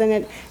are involved in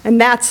it,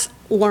 and that's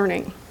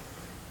learning.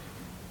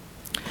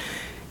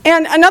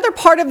 And another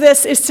part of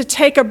this is to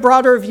take a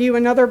broader view,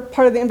 another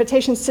part of the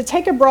invitation is to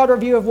take a broader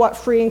view of what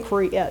free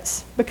inquiry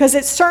is. Because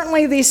it's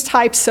certainly these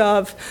types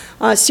of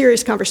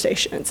serious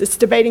conversations. It's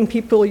debating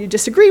people you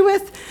disagree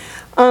with,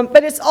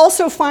 but it's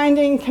also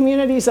finding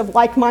communities of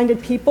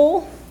like-minded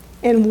people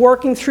and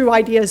working through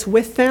ideas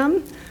with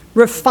them,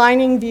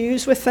 refining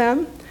views with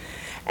them.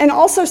 And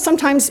also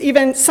sometimes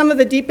even some of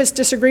the deepest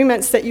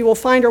disagreements that you will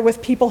find are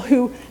with people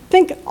who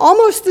think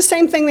almost the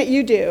same thing that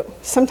you do.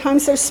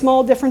 Sometimes those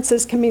small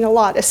differences can mean a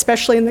lot,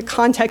 especially in the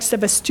context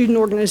of a student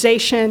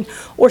organization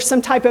or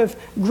some type of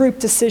group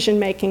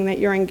decision-making that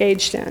you're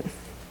engaged in.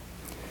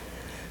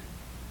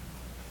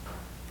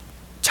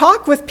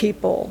 Talk with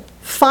people.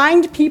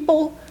 Find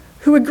people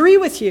who agree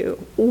with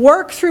you.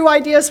 Work through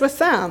ideas with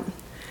them.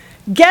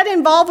 Get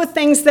involved with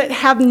things that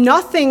have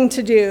nothing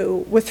to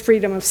do with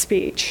freedom of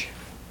speech.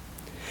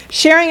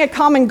 Sharing a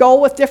common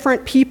goal with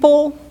different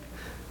people,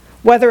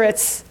 whether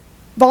it's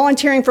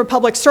volunteering for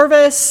public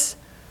service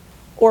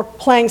or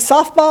playing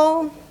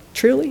softball,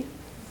 truly.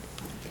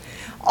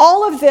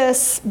 All of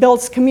this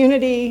builds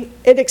community.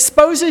 It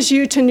exposes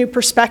you to new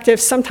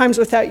perspectives, sometimes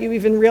without you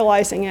even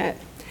realizing it.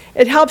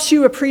 It helps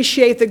you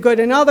appreciate the good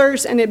in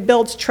others, and it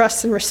builds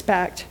trust and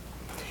respect.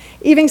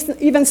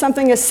 Even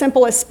something as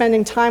simple as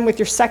spending time with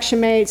your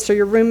section mates or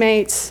your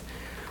roommates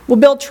will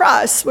build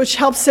trust, which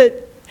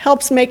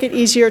helps make it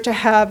easier to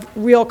have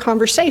real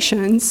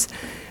conversations.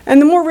 And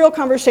the more real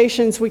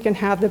conversations we can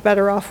have, the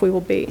better off we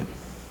will be.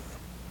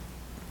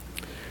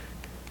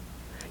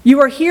 You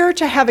are here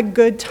to have a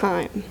good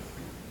time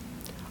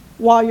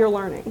while you're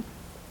learning.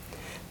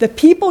 The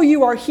people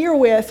you are here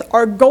with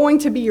are going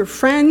to be your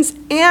friends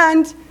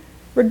and,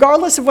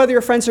 regardless of whether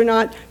you're friends or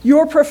not,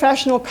 your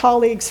professional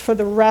colleagues for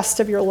the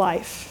rest of your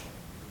life.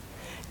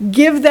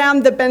 Give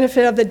them the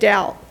benefit of the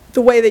doubt,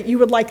 the way that you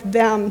would like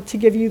them to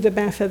give you the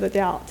benefit of the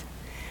doubt.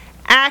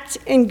 Act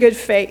in good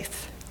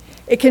faith.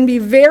 It can be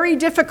very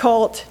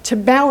difficult to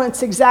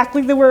balance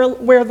exactly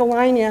where the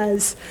line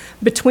is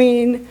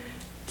between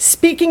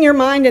speaking your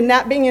mind and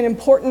that being an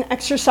important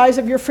exercise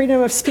of your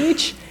freedom of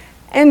speech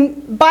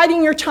and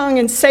biting your tongue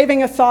and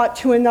saving a thought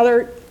to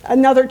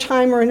another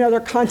time or another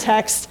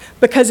context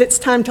because it's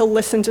time to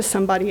listen to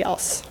somebody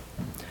else.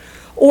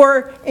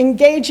 Or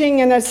engaging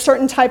in a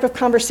certain type of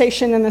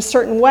conversation in a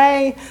certain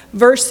way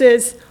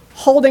versus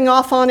holding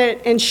off on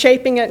it and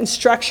shaping it and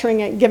structuring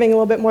it, giving a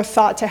little bit more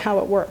thought to how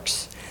it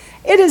works.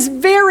 It is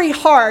very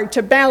hard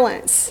to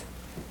balance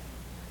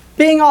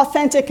being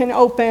authentic and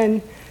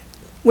open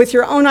with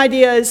your own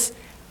ideas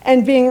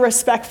and being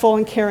respectful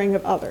and caring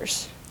of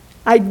others.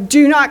 I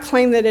do not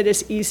claim that it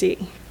is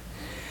easy,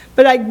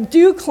 but I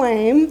do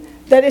claim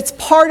that it's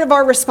part of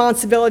our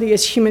responsibility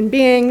as human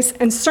beings,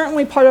 and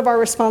certainly part of our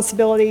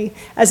responsibility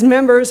as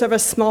members of a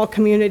small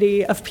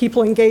community of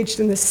people engaged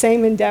in the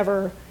same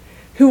endeavor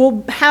who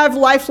will have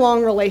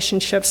lifelong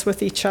relationships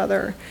with each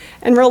other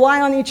and rely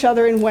on each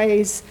other in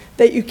ways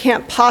that you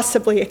can't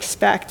possibly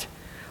expect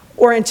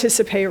or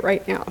anticipate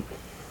right now.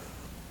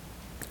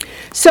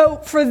 So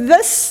for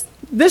this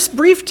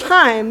brief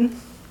time,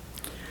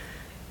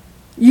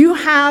 you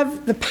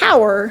have the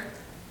power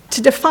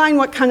to define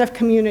what kind of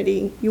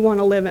community you want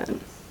to live in.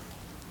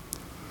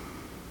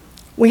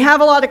 We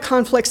have a lot of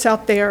conflicts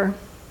out there.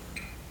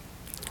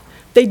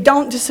 They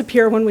don't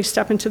disappear when we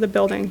step into the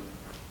building.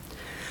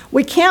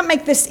 We can't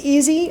make this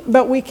easy,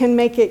 but we can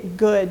make it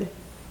good.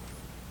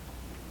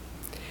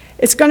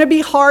 It's going to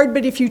be hard,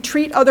 but if you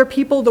treat other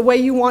people the way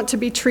you want to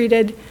be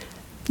treated,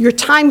 your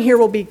time here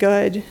will be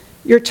good,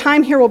 your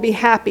time here will be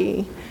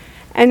happy,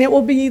 and it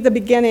will be the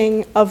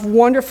beginning of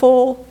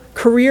wonderful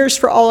careers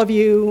for all of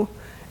you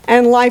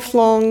and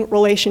lifelong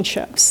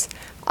relationships.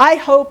 I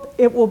hope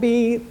it will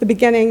be the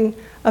beginning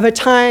of a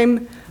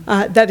time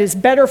that is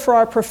better for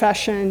our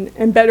profession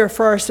and better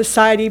for our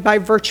society by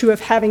virtue of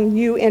having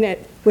you in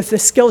it with the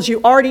skills you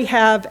already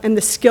have and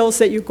the skills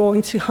that you're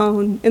going to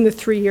hone in the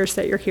 3 years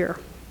that you're here.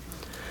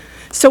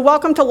 So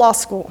welcome to law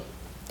school.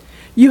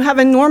 You have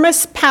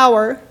enormous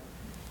power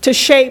to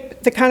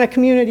shape the kind of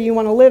community you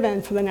want to live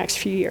in for the next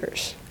few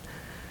years.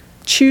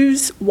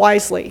 Choose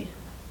wisely.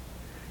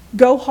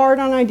 Go hard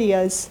on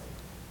ideas.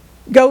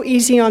 Go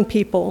easy on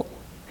people.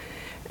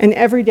 And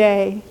every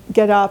day,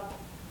 get up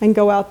and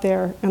go out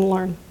there and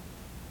learn.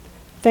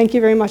 Thank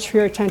you very much for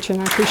your attention.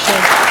 I appreciate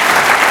it.